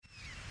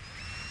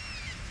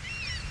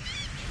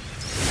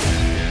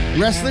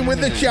Wrestling with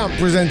the Champ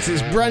presents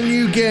its brand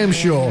new game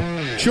show,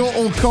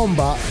 Total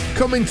Combat,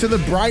 coming to the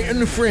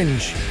Brighton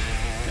Fringe.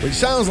 Which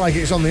sounds like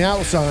it's on the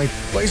outside,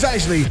 but it's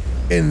actually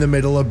in the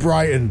middle of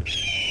Brighton.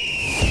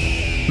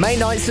 May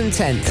 9th and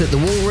 10th at the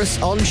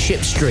Walrus on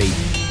Ship Street.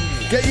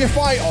 Get your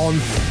fight on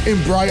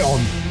in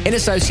Brighton. In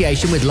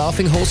association with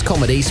Laughing Horse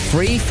Comedy's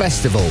free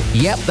festival.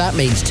 Yep, that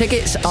means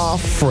tickets are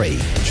free.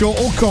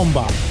 Total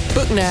Combat.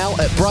 Book now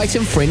at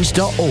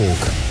brightonfringe.org.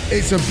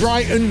 It's a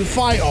Brighton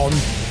fight on,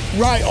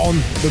 right on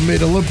the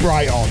middle of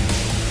Brighton.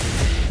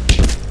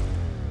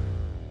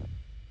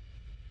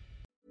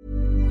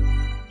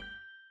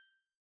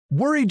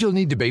 Worried you'll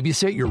need to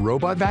babysit your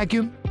robot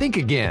vacuum? Think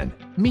again.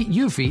 Meet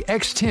Eufy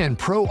X10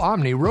 Pro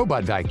Omni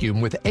Robot Vacuum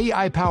with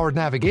AI-powered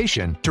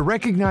navigation to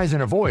recognize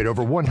and avoid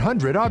over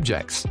 100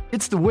 objects.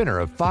 It's the winner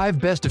of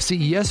 5 Best of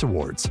CES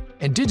awards.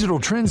 And Digital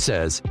Trends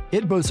says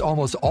it boasts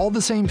almost all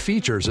the same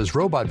features as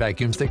robot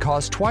vacuums that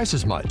cost twice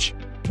as much.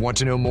 Want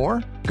to know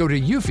more? Go to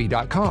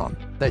eufy.com.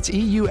 That's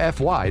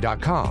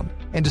EUFY.com.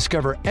 And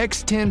discover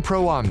X10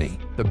 Pro Omni,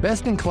 the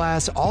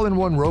best-in-class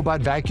all-in-one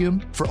robot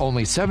vacuum for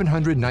only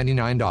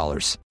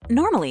 $799.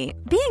 Normally,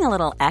 being a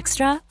little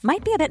extra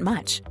might be a bit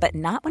much, but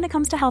not when it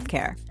comes to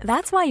healthcare.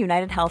 That's why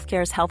United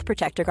Healthcare's Health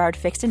Protector Guard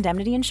fixed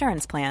indemnity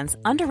insurance plans,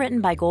 underwritten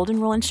by Golden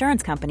Rule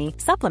Insurance Company,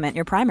 supplement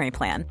your primary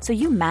plan so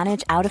you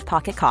manage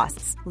out-of-pocket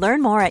costs.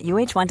 Learn more at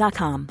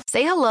UH1.com.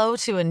 Say hello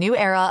to a new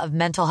era of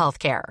mental health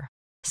care.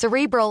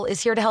 Cerebral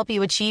is here to help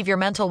you achieve your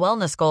mental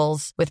wellness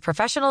goals with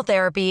professional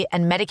therapy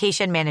and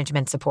medication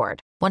management support.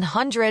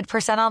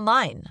 100%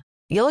 online.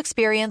 You'll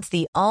experience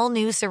the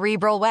all-new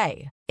Cerebral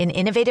Way, an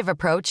innovative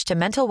approach to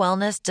mental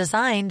wellness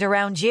designed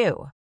around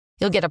you.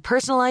 You'll get a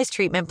personalized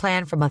treatment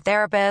plan from a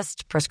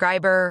therapist,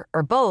 prescriber,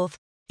 or both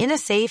in a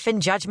safe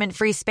and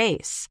judgment-free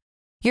space.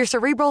 Your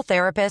Cerebral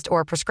therapist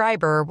or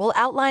prescriber will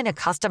outline a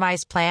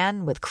customized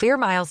plan with clear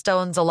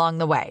milestones along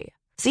the way,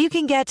 so you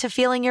can get to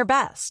feeling your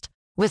best.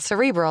 With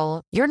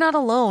Cerebral, you're not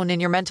alone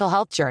in your mental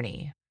health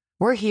journey.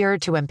 We're here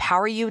to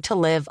empower you to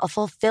live a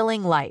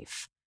fulfilling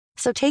life.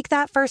 So take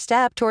that first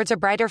step towards a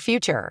brighter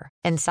future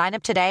and sign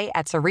up today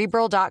at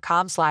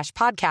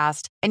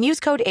Cerebral.com/podcast and use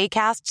code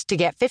ACAST to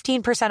get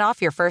 15%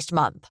 off your first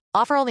month.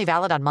 Offer only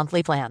valid on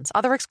monthly plans.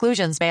 Other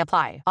exclusions may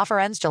apply. Offer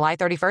ends July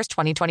 31st,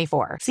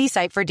 2024. See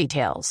site for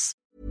details.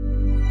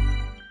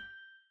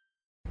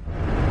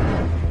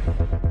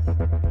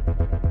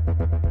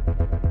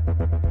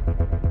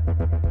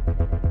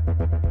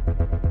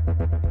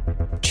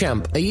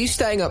 Champ, are you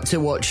staying up to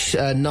watch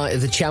Night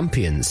of the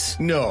Champions?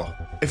 No.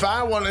 If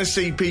I want to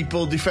see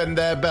people defend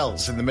their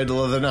belts in the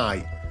middle of the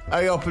night,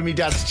 I open my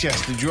dad's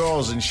chest of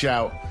drawers and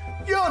shout,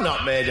 "You're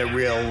not made of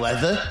real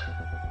leather.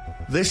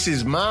 This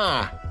is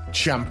my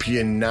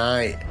champion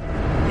night."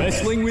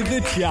 Wrestling with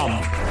the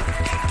Champ.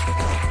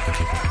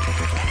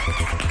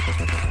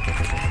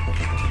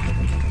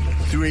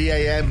 3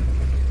 a.m.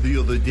 the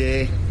other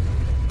day.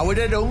 I was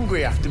dead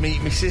hungry after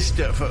meeting my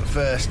sister for the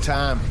first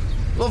time.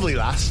 Lovely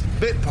lass,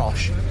 bit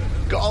posh.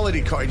 Got a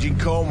holiday cottage in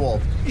Cornwall.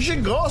 You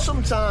should go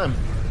sometime.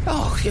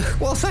 Oh,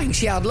 well,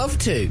 thanks. Yeah, I'd love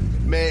to.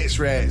 Mates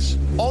rates.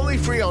 Only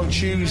free on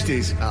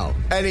Tuesdays. Oh.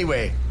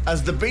 Anyway,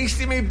 as the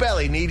beast in my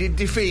belly needed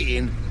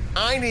defeating,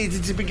 I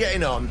needed to be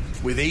getting on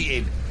with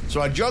eating.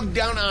 So I jogged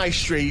down High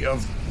Street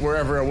of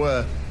wherever I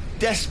were,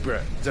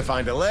 desperate to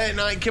find a late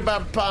night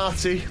kebab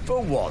party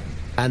for one.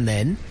 And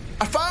then?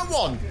 I found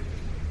one.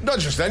 Not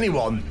just any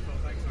one,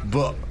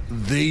 but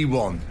the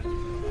one.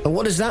 And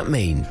what does that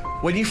mean?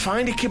 When you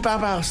find a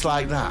kebab house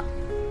like that,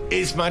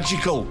 it's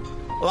magical.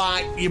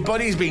 Like your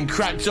body's been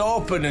cracked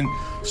open and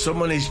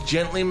someone is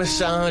gently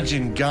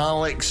massaging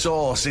garlic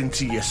sauce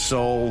into your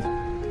soul.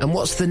 And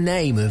what's the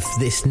name of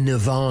this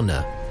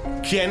nirvana?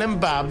 Ken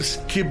and Babs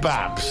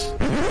Kebabs.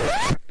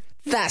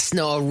 That's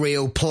not a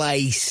real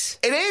place.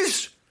 It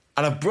is.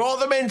 And I've brought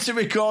them in to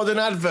record an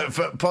advert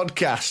for a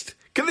podcast.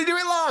 Can they do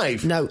it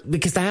live? No,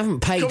 because they haven't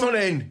paid. Come on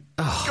in.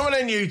 Oh. Come on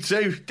in, you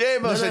two.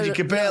 Damo said you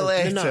could pay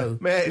later.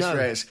 Mates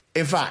rates.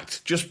 In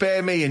fact, just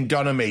pay me in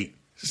doner meat.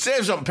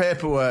 Saves on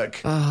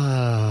paperwork.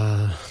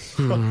 Don't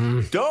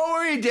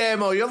worry,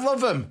 Damo. You'll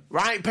love them.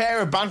 Right pair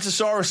of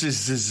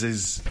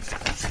Bantosauruses.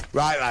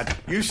 Right, lad.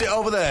 You sit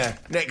over there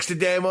next to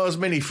Damo's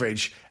mini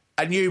fridge.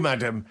 And you,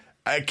 madam,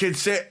 can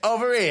sit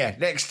over here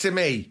next to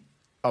me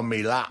on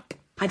me lap.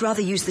 I'd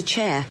rather use the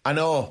chair. I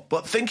know,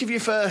 but think of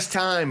your first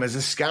time as a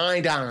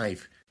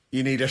skydive.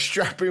 You need a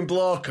strapping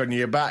bloke on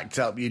your back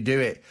to help you do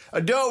it.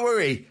 And don't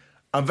worry,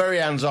 I'm very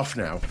hands-off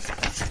now.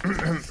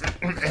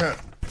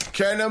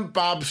 Ken and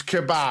Babs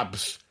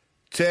Kebabs.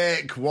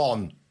 Take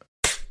one.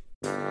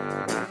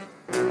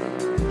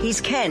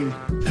 He's Ken.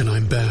 And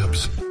I'm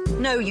Babs.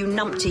 No, you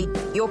numpty.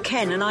 You're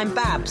Ken and I'm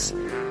Babs.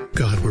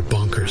 God, we're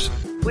bonkers.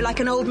 We're like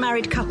an old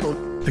married couple.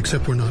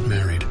 Except we're not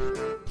married.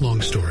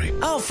 Long story.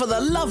 Oh, for the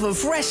love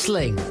of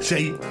wrestling.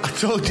 See, I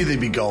told you they'd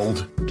be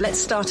gold. Let's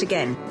start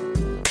again.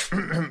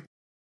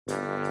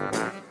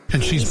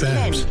 And she's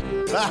Babs.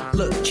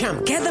 Look,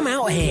 Champ, get them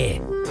out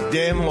here.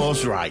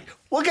 Damo's right.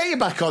 We'll get you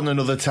back on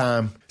another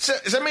time.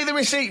 Send me the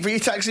receipt for your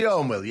taxi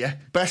home, will you?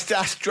 Best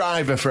ask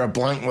driver for a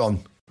blank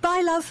one.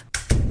 Bye, love.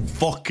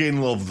 fucking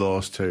love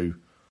those two.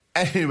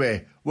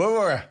 Anyway, where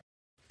were I?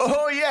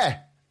 Oh, yeah,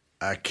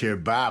 a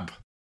kebab.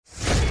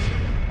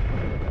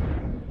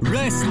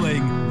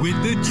 Wrestling with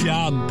the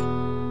Champ.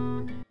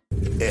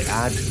 It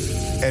had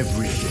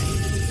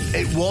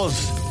everything. It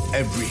was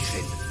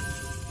everything.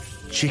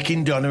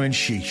 Chicken doner and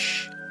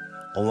sheesh.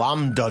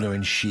 Lamb doner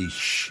and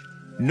sheesh.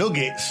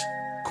 Nuggets,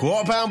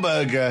 quarter-pound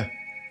burger,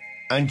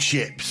 and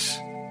chips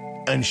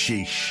and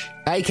sheesh.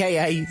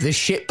 AKA the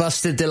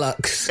Shitbuster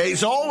Deluxe.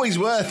 It's always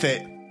worth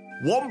it.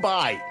 One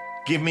bite,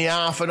 give me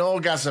half an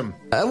orgasm.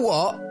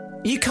 What?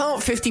 You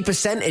can't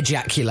 50%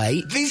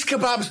 ejaculate. These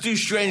kebabs do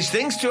strange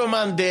things to a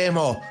man,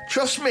 Damo.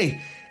 Trust me,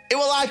 it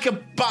were like a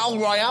battle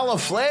royale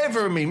of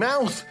flavour in me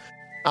mouth.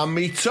 And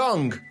me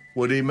tongue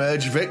would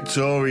emerge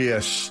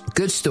victorious.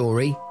 Good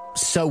story.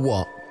 So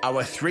what? I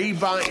were 3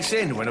 bites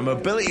in when a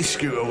mobility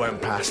scooter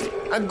went past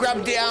and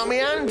grabbed it out of my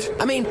hand.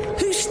 I mean,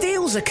 who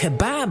steals a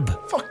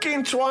kebab?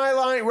 Fucking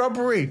Twilight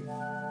robbery.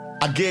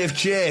 I gave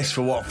chase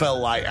for what felt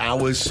like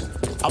hours.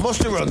 I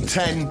must have run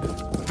 10,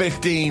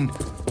 15,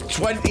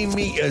 20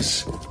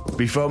 metres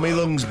before my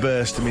lungs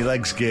burst and my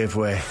legs gave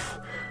way.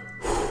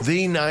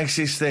 The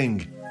nicest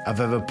thing I've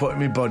ever put in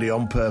my body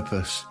on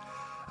purpose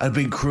had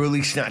been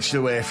cruelly snatched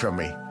away from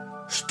me,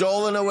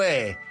 stolen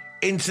away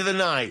into the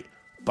night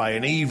by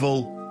an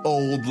evil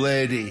old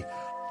lady.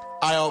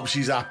 I hope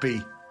she's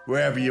happy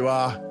wherever you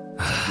are,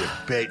 you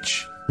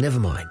bitch. Never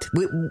mind.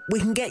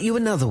 We can get you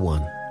another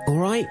one, all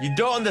right? You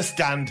don't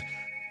understand.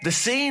 The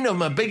scene of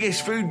my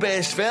biggest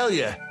food-based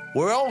failure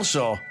were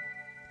also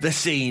the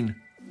scene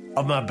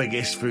of my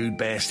biggest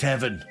food-based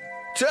heaven.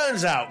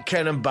 Turns out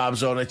Ken and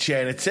Babs own a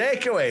chain of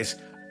takeaways,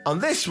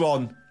 and this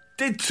one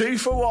did 2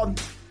 for 1.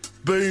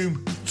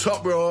 Boom,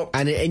 top rope.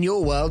 And in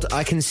your world,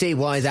 I can see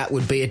why that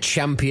would be a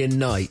champion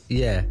night,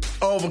 yeah.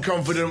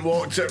 Overconfident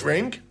walked at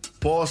ring,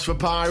 pause for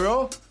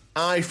pyro,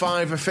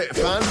 I-5 a fit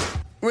fan,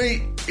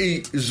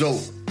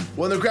 result.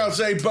 When the crowd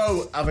say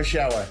bo, have a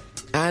shower.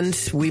 And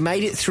we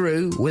made it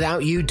through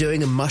without you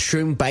doing a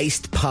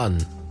mushroom-based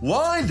pun.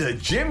 Why the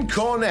Jim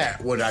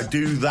Cornette would I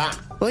do that?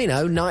 Well, you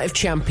know, Night of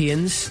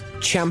Champions,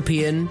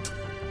 champion,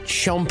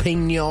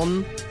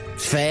 champignon,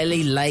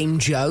 fairly lame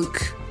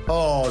joke.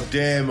 Oh,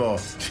 Damo.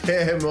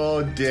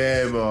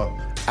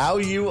 How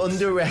you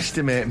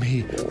underestimate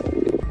me.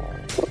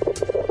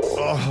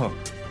 Oh,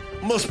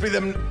 must be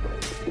them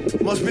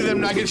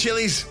nugget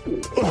chilies.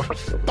 Oh,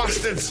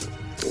 bastards.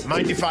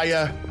 Mind if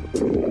I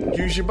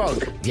use your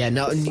bug? Yeah,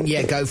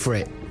 go for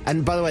it.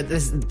 And by the way,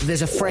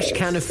 there's a fresh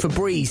can of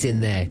Febreze in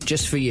there,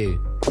 just for you.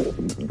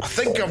 I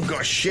think I've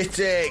got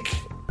shitache.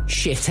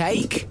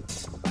 Shitache?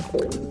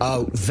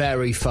 Oh,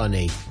 very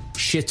funny.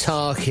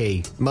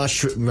 Shiitake.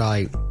 Mushroom.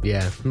 Right,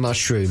 yeah,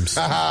 mushrooms.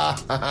 Ken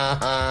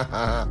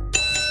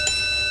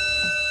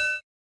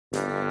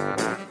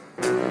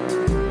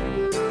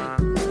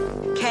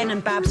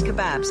and Babs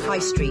Kebabs, High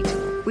Street.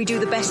 We do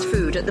the best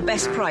food at the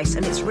best price,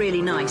 and it's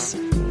really nice.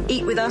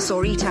 Eat with us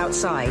or eat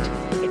outside.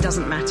 It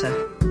doesn't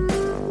matter.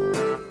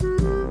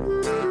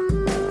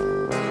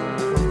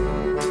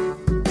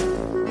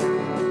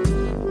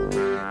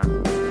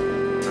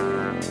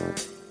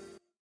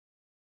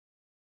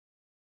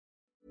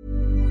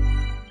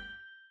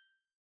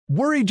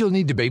 Worried you'll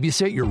need to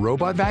babysit your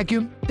robot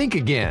vacuum? Think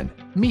again.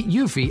 Meet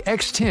Eufy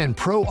X10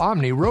 Pro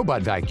Omni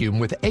Robot Vacuum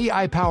with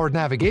AI-powered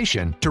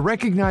navigation to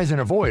recognize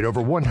and avoid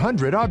over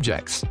 100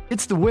 objects.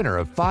 It's the winner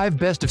of 5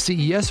 Best of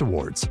CES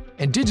awards.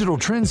 And Digital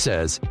Trends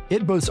says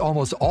it boasts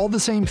almost all the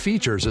same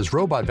features as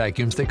robot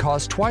vacuums that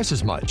cost twice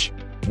as much.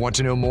 Want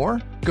to know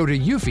more? Go to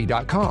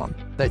eufy.com.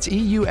 That's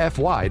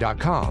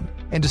EUFY.com.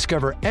 And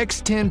discover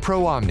X10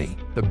 Pro Omni,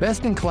 the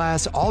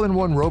best-in-class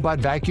all-in-one robot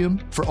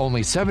vacuum for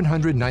only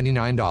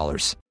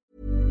 $799.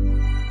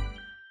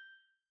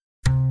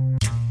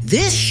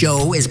 This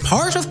show is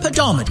part of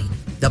Podomedy,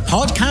 the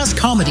podcast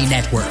comedy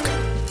network.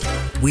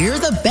 We're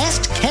the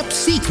best kept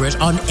secret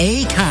on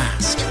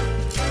Acast.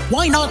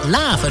 Why not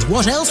laugh at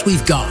what else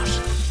we've got?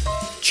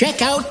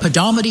 Check out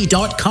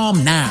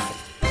Podomedy.com now.